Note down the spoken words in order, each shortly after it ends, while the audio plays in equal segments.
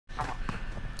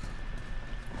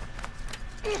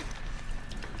Hey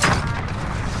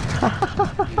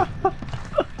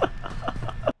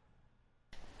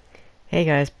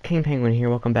guys, King Penguin here,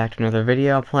 welcome back to another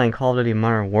video. I'm playing Call of Duty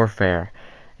Modern Warfare.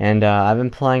 And I've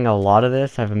been playing a lot of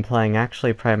this. I've been playing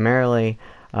actually primarily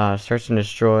Search and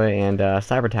Destroy and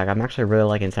Cyber Attack. I'm actually really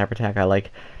liking Cyber Attack. I like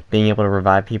being able to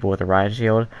revive people with a riot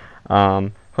shield.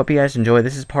 Hope you guys enjoy.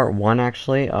 This is part 1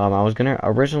 actually. I was going to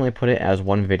originally put it as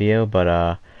one video,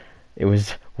 but it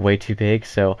was way too big.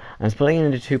 So I'm splitting it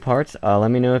into 2 parts. Let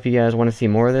me know if you guys want to see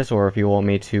more of this or if you want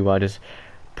me to just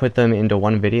put them into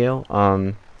one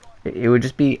video. It would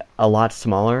just be a lot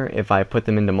smaller if I put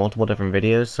them into multiple different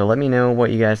videos, so let me know what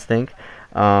you guys think.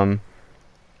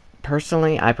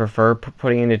 Personally, I prefer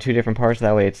putting it into 2 different parts,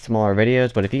 that way it's smaller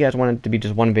videos, but if you guys want it to be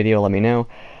just one video, let me know.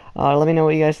 Let me know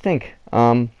what you guys think.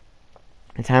 The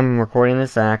time I'm recording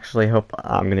this, I actually hope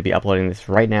I'm going to be uploading this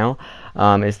right now,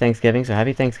 is Thanksgiving, so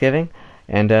happy Thanksgiving.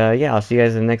 And yeah, I'll see you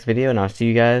guys in the next video, and I'll see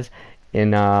you guys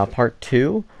in part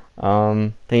 2.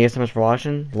 Thank you guys so much for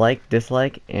watching, like,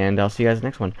 dislike, and I'll see you guys in the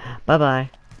next one. Bye bye.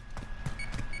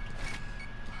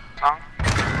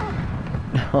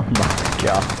 Oh my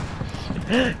god.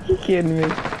 You kidding me?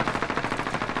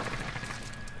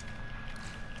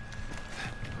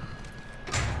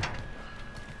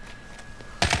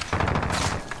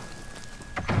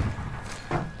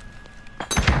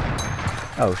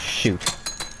 Oh shoot.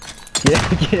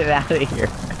 Get it out of here.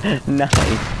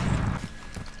 Nice.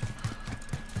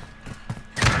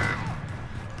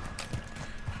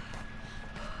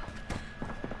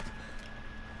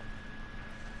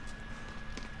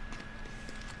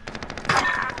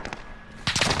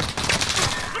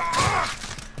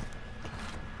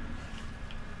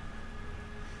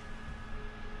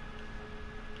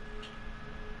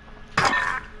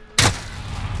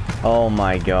 Oh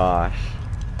my gosh.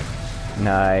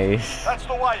 Nice. That's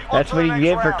the way. That's what you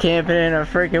get for camping in a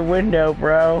freaking window,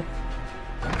 bro.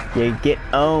 You get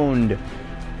owned.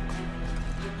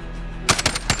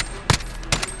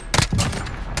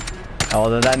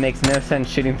 Although that makes no sense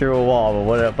shooting through a wall, but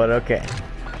what? But okay.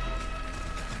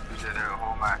 We did a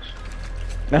whole match.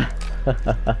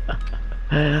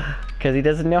 Because he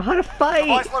doesn't know how to fight.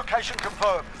 Device location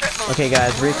confirmed. Okay,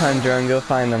 guys, recon drone, go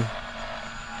find them.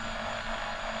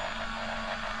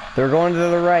 They're going to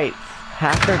the right.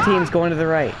 Half their team's going to the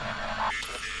right.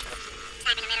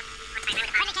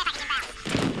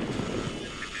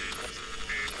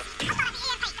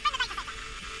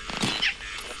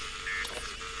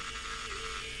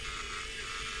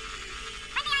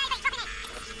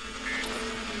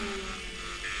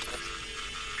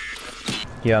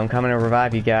 Yo, I'm coming to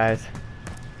revive you guys.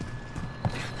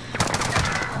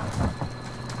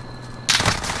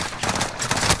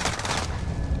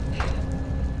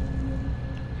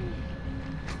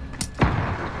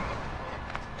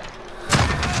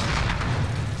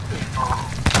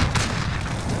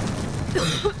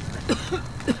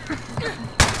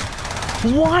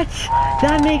 What?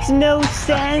 That makes no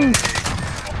sense!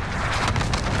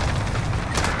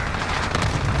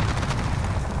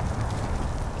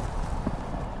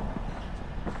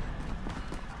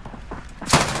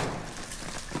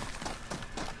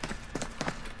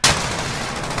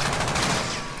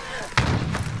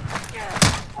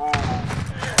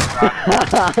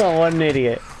 What an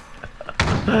idiot.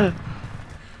 I'm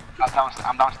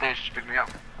downstairs, just pick me up.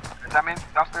 Does that mean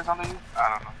downstairs under you? I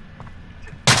don't know.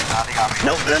 Nah, they got me.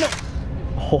 No, no, no!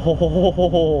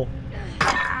 Oh.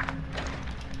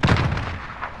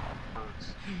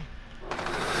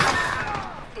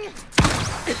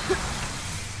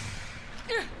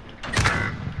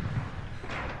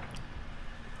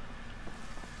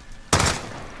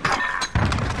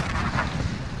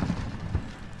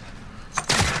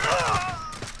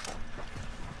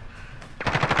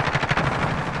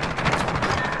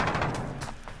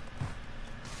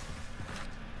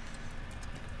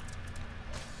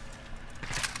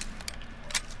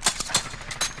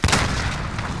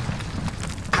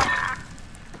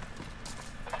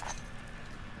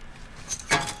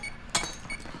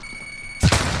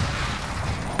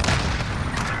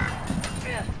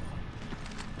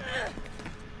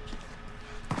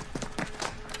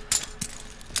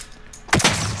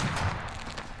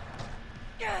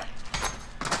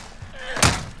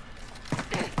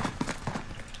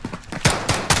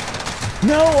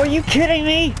 No, are you kidding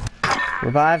me?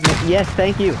 Revive me. Yes,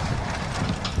 thank you.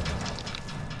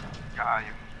 Got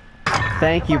you.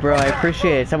 Thank you, bro. I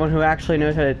appreciate it. Someone who actually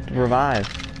knows how to revive.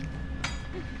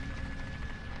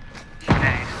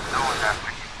 Hey, no one's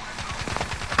happening.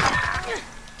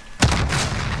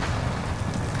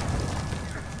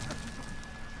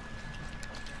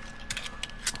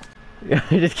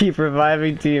 I just keep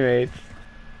reviving teammates.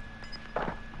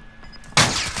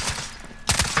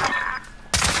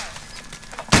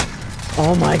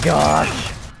 Oh my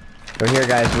gosh! We're here,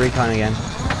 guys. Recon again.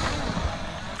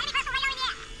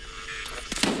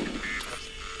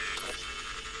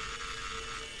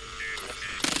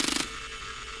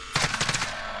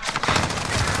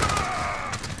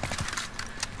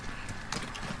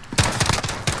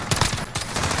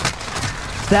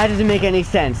 That doesn't make any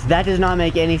sense. That does not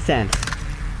make any sense.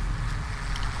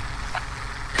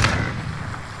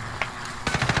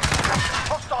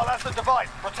 Hostile has the device.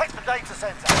 Protect the data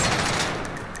center.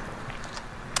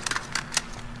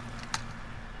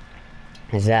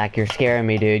 Zach, you're scaring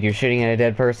me, dude. You're shooting at a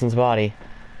dead person's body.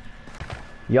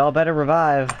 Y'all better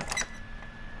revive.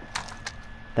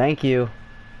 Thank you.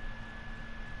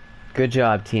 Good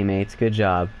job, teammates. Good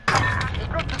job.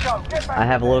 Good to go. Get back I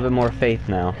have a little bit more faith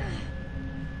now.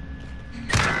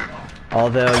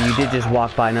 Although, you did just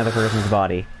walk by another person's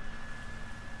body.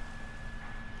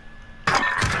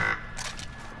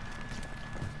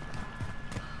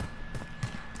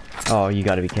 Oh, you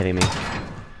gotta be kidding me.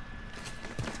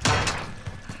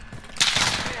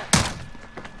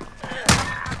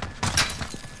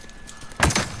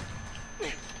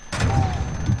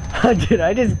 Did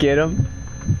I just get him?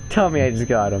 Tell me I just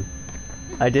got him.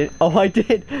 I did. Oh, I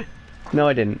did. No,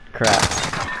 I didn't. Crap.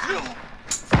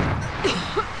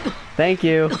 Thank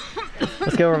you.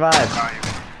 Let's go revive.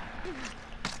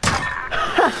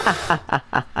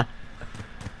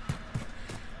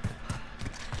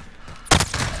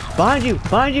 Behind you!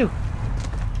 Behind you!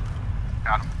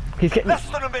 Got him. He's getting. Less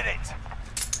than a minute.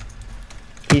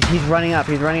 He's running up.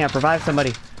 He's running up. Revive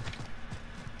somebody.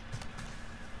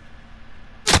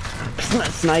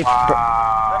 Snipe.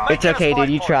 It's okay, dude.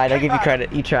 You tried. I'll give you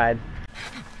credit. You tried.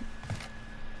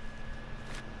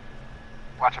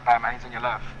 Watch him, Batman. He's on your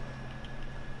left.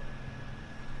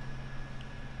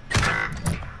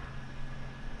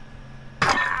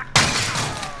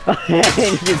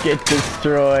 And you get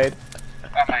destroyed.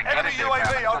 Batman, get Enemy it, dude, UAV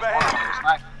Batman. overhead. Just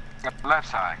snipe. Got the left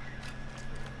side.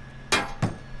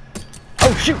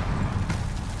 Oh shoot!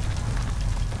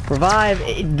 Revive.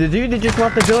 The dude that just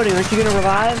left the building. Aren't you gonna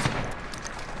revive?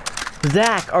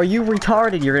 Zach, are you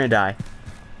retarded? You're gonna die.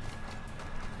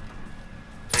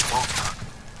 They both.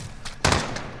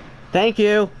 Thank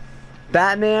you.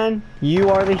 Batman, you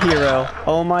are the hero.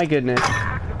 Oh my goodness. Good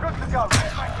to go.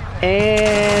 Get back in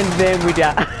there. And then we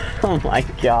die. Oh my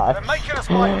They're god. making us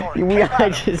fight for it. I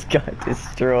just got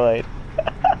destroyed.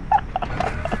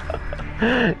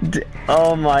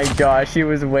 Oh my gosh, he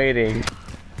was waiting.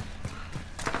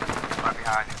 Right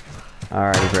behind you.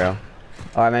 Alrighty, bro.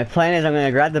 Alright, my plan is I'm gonna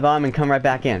grab the bomb and come right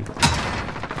back in.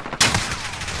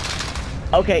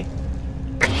 Okay.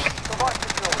 Device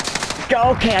secured. Go.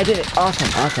 Okay, I did it. Awesome,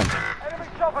 awesome. Enemy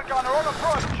chopper gunner on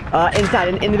approach. Inside,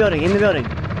 in the building, in the building.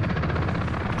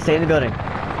 Stay in the building.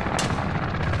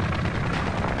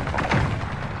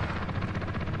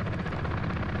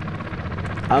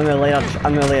 I'm gonna lay a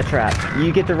trap.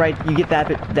 You get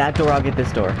that door, I'll get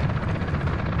this door.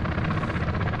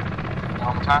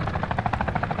 One more time.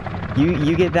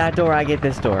 You get that door, I get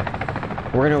this door.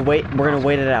 We're gonna wait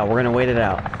it out. We're gonna wait it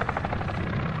out.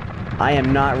 I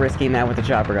am not risking that with the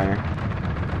chopper gunner.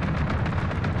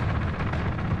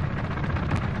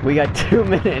 We got 2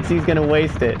 minutes, he's gonna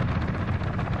waste it.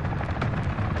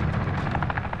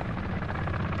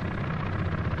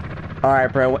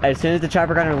 Alright, bro, as soon as the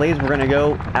chopper gunner leaves, we're gonna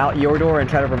go out your door and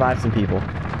try to revive some people. Oh,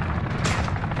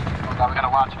 God, we gotta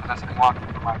watch him. That's him walking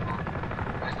from my door.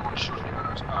 He's the one shooting you at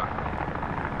us.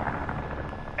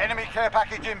 Enemy care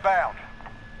package inbound.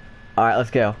 Alright,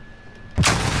 let's go.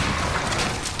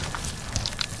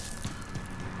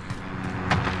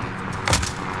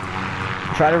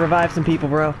 Try to revive some people,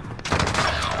 bro.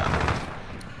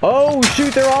 Oh,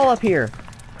 shoot, they're all up here.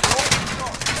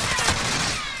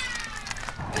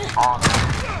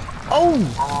 Oh!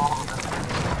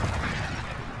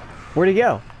 Where'd he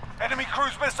go? Enemy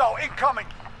cruise missile incoming.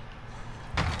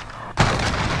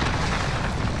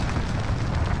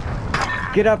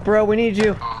 Get up, bro, we need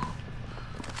you.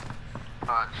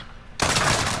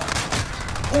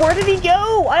 Where did he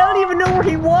go? I don't even know where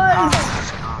he was.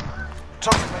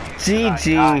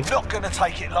 GG. I'm not gonna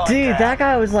take it like Dude, that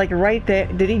guy was like right there.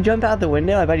 Did he jump out the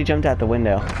window? I bet he jumped out the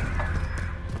window. I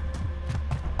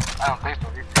don't think so.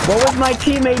 What was my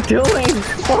teammate doing?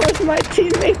 What was my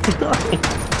teammate doing?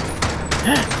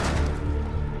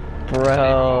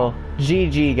 Bro.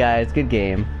 GG, guys. Good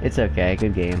game. It's okay.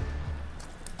 Good game.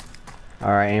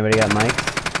 Alright, anybody got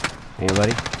mics?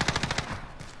 Anybody?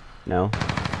 No?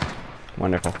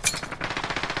 Wonderful.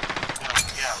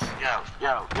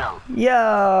 Yo.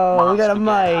 Yo, we got a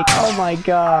mic. Oh my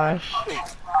gosh.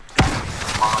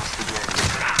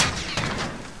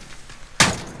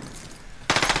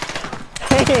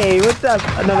 Hey, what's up?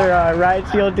 Another riot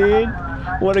shield, dude.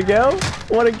 Wanna go?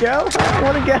 Wanna go?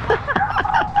 Wanna go?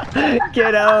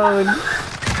 Get owned.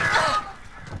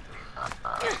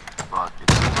 Fuck,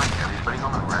 it seems like everybody's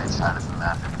on the right side of the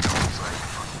map and no one's like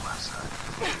on the left side.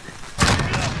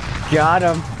 Got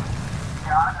him.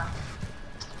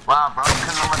 Wow, bro,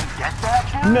 couldn't let me get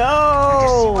that, dude? No! You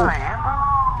see where I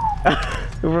am,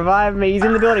 bro? Revive me. He's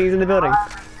in the building. He's in the building.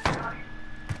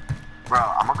 Bro,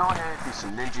 I'm gonna go ahead and do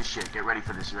some ninja shit. Get ready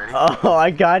for this. You ready? Oh, I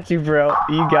got you, bro.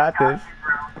 You got this.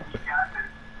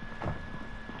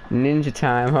 Ninja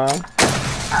time, huh?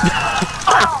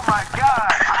 Oh my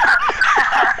god!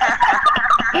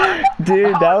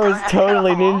 Dude, that was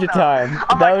totally ninja time.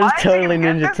 That was totally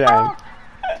ninja time.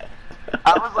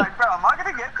 I was like, bro, am I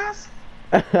gonna get this?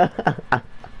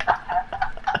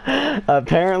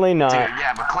 Apparently not. Dude,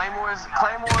 yeah, but Claymores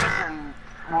and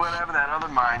whatever that other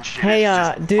mine shit Hey, is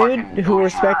just dude, fucking who we're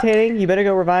bullshit. spectating, you better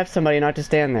go revive somebody, not just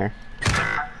stand there.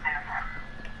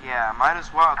 Yeah, might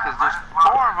as well, because there's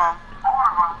 4 of them.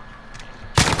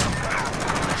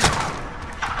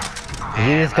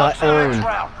 You just got owned.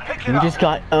 You just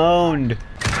got owned.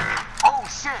 Oh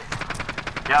shit!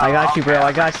 Yo, I got you, bro. okay,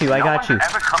 I got you. I no got one's you.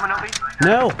 Ever coming over here?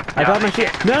 No, I got my they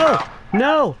shield. can't be, No, bro.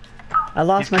 no. I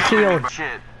lost my He's coming, shield. bro.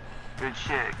 Shit. Good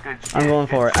shit. Good shit. I'm going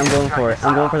for it. I'm going for it.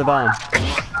 I'm going for the bomb. We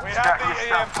Strap have your the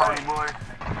stuff, pony EMP. boy.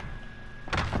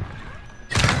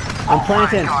 I'm Oh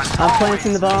planting. my God, it's I'm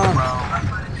planting the always me, bomb. bro.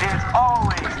 It's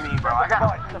always me, bro. I got.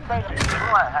 What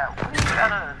do you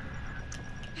gotta?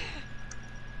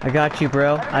 I got you,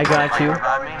 bro. I got you.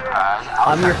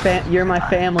 Revive me? You're my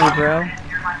family, bro.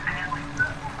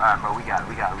 Alright, bro. We got it.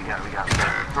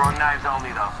 Throwing knives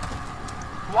only, though.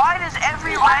 Why does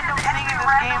every random thing in this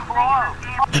game blow up?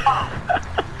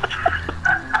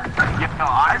 Yo,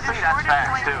 honestly, that's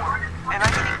facts, too. And I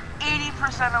take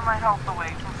 80% of my health away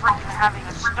from freaking having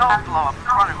a stove blow up in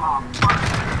front of me.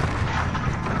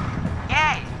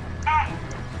 Yay!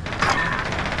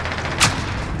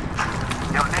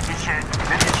 Yo, ninja shit,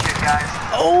 guys.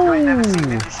 Oh! You ain't never seen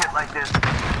ninja shit like this.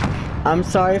 I'm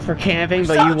sorry for camping,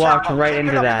 but you walked right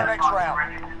into that.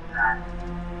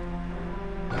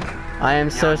 I am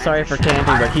so sorry for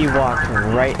camping, but he walked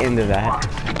right into that.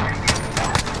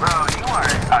 Bro, you are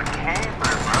a camper,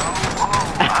 bro.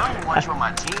 Whoa, I don't want you on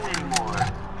my team anymore.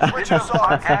 Get the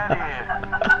fuck out of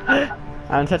here.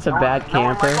 I'm such a bad No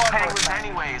one camper. likes penguins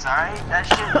anyways, alright? That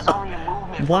shit was only a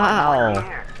movement for Wow. like 1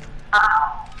 year.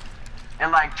 In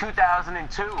like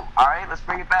 2002, alright? Let's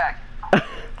bring it back.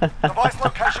 Device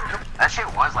location. That shit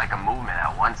was like a movement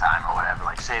at one time or whatever,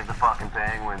 like save the fucking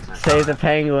penguins and Save the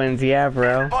penguins, yeah,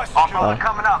 bro. Device Oh, bro, secured. they're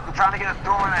coming up. I'm trying to get a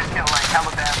throw in that kill like hella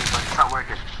badly, but it's not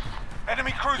working.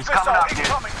 Enemy cruise He's missile coming up, dude.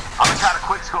 incoming. I'm gonna try to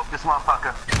quick scope this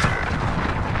motherfucker.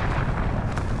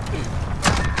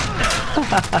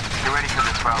 Get ready for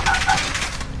this, bro.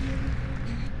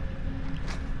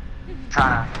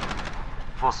 Trying to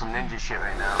pull some ninja shit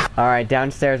right now. Alright,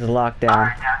 downstairs is locked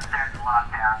down.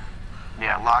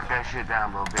 Yeah, lock that shit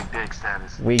down, bro. Big dick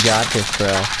status. We got this, bro.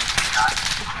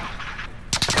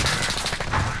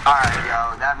 Alright,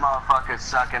 yo, that motherfucker's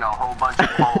sucking a whole bunch of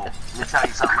coal. Let me tell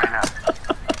you something right now.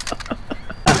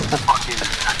 Fucking.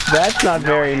 That's not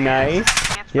very nice.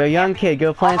 Yo, young kid,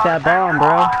 go plant that bomb,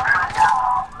 bro.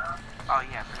 Oh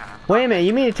yeah, for sure. Wait a minute,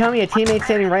 you mean to tell me a teammate's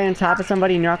standing right on top of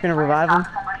somebody and you're not gonna revive him?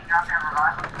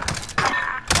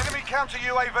 Enemy counter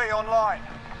UAV online.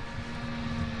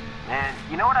 Man,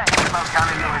 you know what I hate about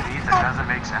counter UAVs that doesn't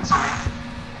make sense to me?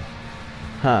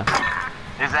 Huh.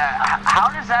 Is that, how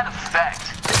does that affect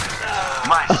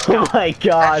my Oh scope? my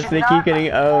gosh, they keep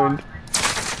getting owned.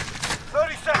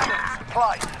 30 seconds.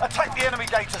 Play. Attack the enemy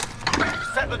data.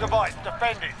 Set the device.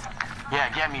 Defend it. Yeah,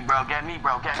 get me, bro. Get me,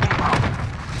 bro. Get me, bro.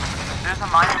 There's a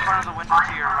mine in front of the window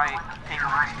to your right. Take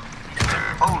a right.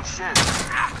 Oh, shit.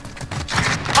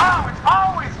 Oh, it's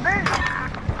always me!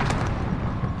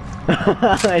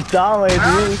 It's always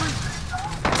me.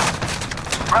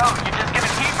 Bro, you're just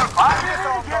gonna keep reviving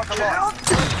me? Get killed?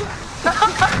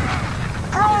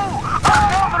 Bro!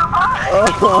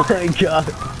 Oh my god.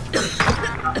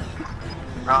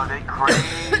 Bro, they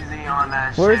crazy on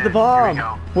that Where's shit. the bomb? Here we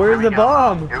go. Where's Here we the go.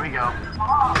 bomb? Here we go.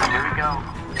 Here we go.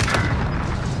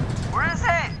 Where is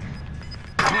it?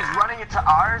 He's running it to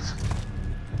ours?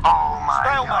 Oh my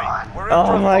god. Stalemate. We're in Oh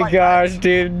for a my fight. gosh,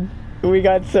 dude. We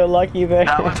got so lucky there.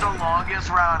 That was the longest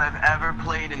round I've ever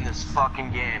played in this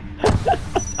fucking game.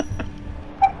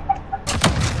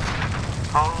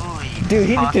 Holy Dude,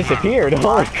 he just fucking disappeared.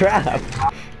 Holy crap.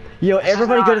 Yo,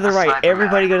 everybody go to the right.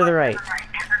 Everybody go to the right.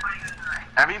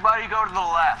 Everybody go to the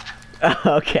left.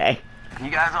 Okay. You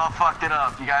guys all fucked it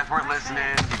up. You guys weren't listening.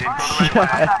 You didn't go the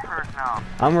right way.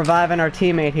 I'm reviving our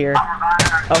teammate here.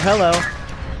 Oh, hello.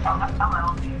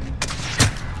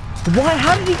 What?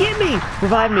 How did he get me?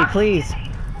 Revive me, please.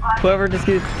 Whoever just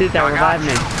did that, revive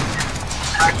me.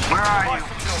 Where are you?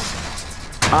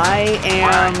 I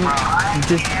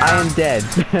am dead.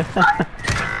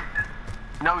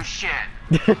 No shit.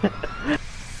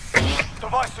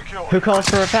 Device secure. Who calls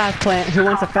for a fast plant? Who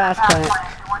wants a fast plant?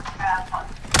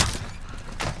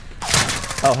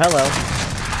 Oh, hello.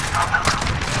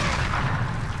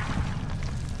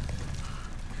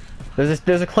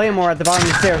 There's a claymore at the bottom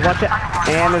of the stairs. Watch it.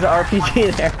 And there's an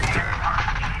RPG there.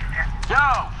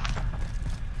 Yo!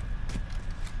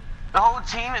 The whole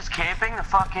team is camping the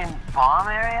fucking bomb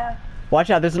area? Watch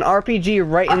out. There's an RPG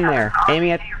right in there.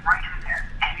 Aiming at.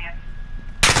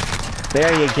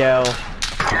 There you go.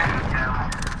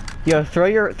 Yo, throw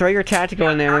your tactical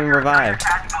in there and then revive.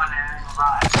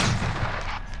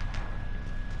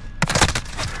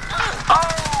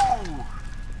 Oh!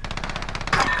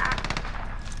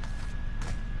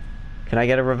 Can I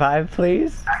get a revive,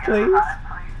 please? Please?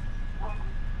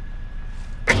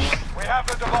 We have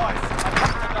the device.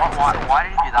 Why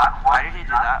did he do that? Why did he do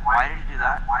that? Why did he do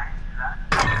that?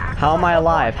 How am I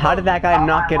alive? How did that guy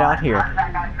not get out here?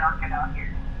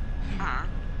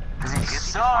 Because he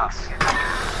sucks. He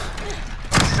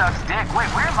sucks dick. Wait,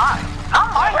 where am I?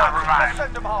 I got revived.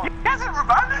 Send them home. You guys didn't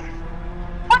revive me?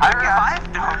 I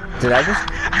revived him. Did I just?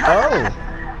 Oh,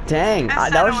 dang!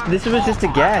 This was just a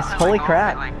guess. Holy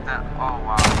crap! Oh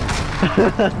wow.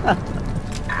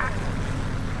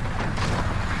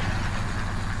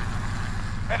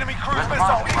 Enemy cruise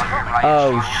missile incoming.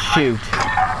 Oh shoot!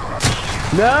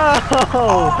 No!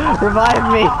 Revive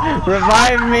me!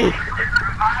 Revive me!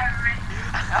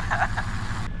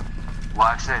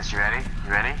 Watch this. You ready?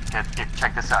 You ready?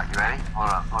 Check this out. You ready? Hold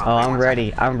on. Oh, I'm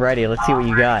ready. I'm ready. Let's see what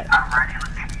you got.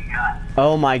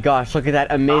 Oh my gosh! Look at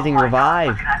that amazing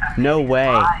revive! No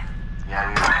way!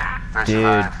 Yeah, dude. First Dude,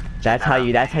 revive. that's how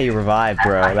you revive,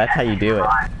 bro. That's how you do it.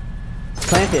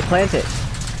 Plant it, plant it.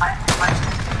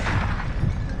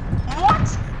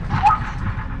 What?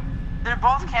 They're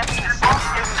both camping the same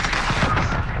place.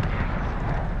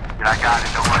 Dude, I got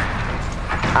it. Don't worry.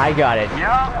 I got it.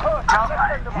 Yeah.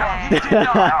 No, you did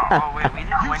not. Oh wait, we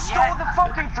didn't win yet. You stole the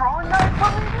fucking throwing knife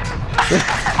from me?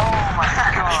 Oh my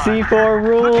god. C4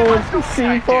 rules.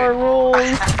 C4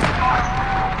 rules.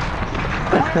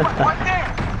 What there?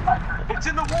 It's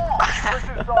in the wall.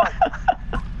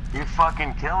 You're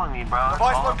fucking killing me, bro. That's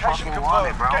Device all I location fucking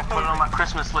wanted, bro. confirmed. Get Put it on my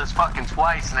Christmas list fucking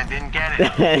twice and I didn't get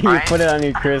it. You right? put it on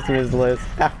your Christmas list.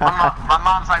 My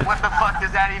mom's like, what the fuck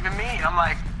does that even mean? I'm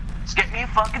like, just get me a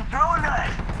fucking throwing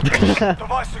knife.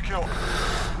 Device secure.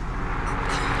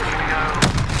 Here we go.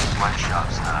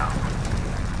 Sweatshops now.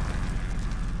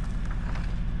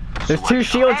 There's two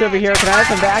shields over here. Can I have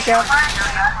some backup?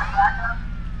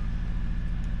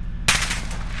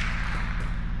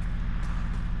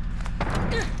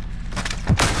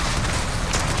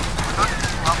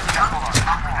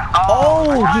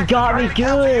 Oh, he got me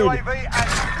good. UAV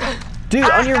active. Dude,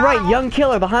 on your right, young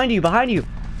killer, behind you, behind you.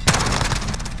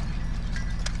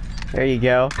 There you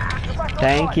go.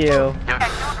 Thank you.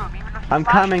 I'm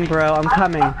coming, bro. I'm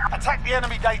coming. Attack the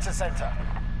enemy data center.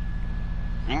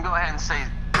 You can go ahead and say,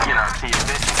 you know, to your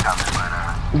bitch is coming, but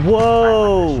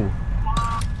Whoa.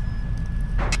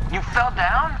 you fell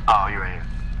down? Oh, you're right here.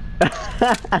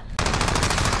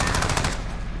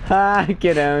 Ha,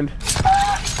 get owned.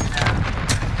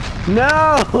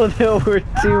 No, there were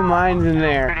two mines in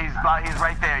there. Dude, he's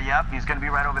right there. Yep, he's gonna be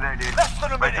right over there, dude. Less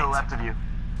than a Right to the minute. left of you.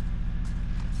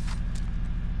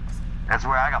 That's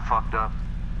where I got fucked up.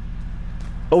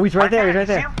 Oh, he's right there. He's right you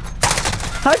see there. him?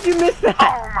 How'd you miss that?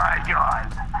 Oh my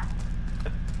god.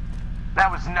 That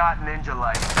was not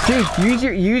ninja-like. Dude,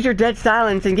 use your dead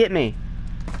silence and get me.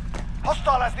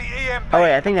 Hostile has the EMP. Oh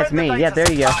wait, I think that's me. Yeah, there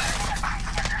you go.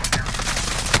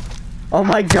 Oh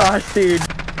my gosh, dude.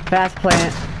 Fast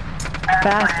plant.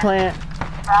 Fast plant.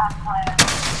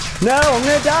 No, I'm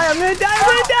gonna die. I'm gonna die. I'm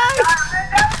gonna die.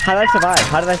 How did I survive?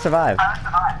 How did I survive?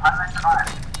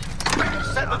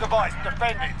 Set the device.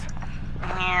 Defend it.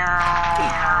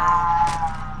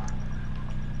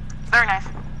 Very nice.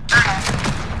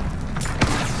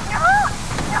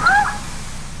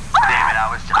 Damn it,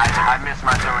 I missed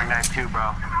my throwing knife too,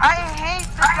 bro. I hate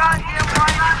the goddamn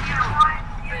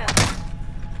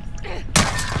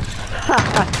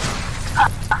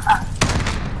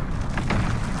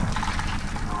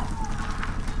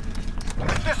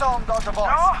We've disarmed our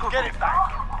device. No. Get it back.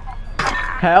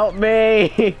 Help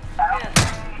me.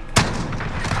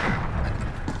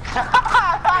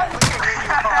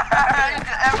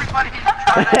 Everybody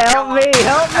Help me!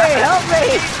 Help me! Help me!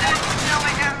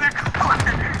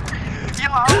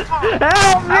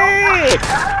 Help me!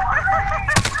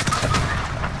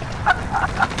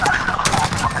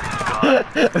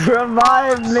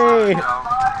 Revive me!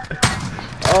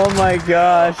 Oh my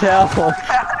gosh, help!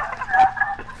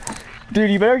 Dude,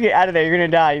 you better get out of there. You're gonna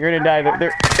die. You're gonna die.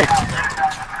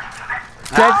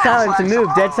 Dead silence to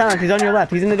move. Dead silence. He's on your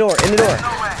left. He's in the door. In the door.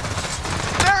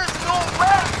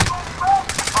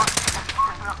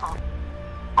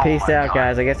 Peace out,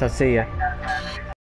 guys. I guess I'll see ya.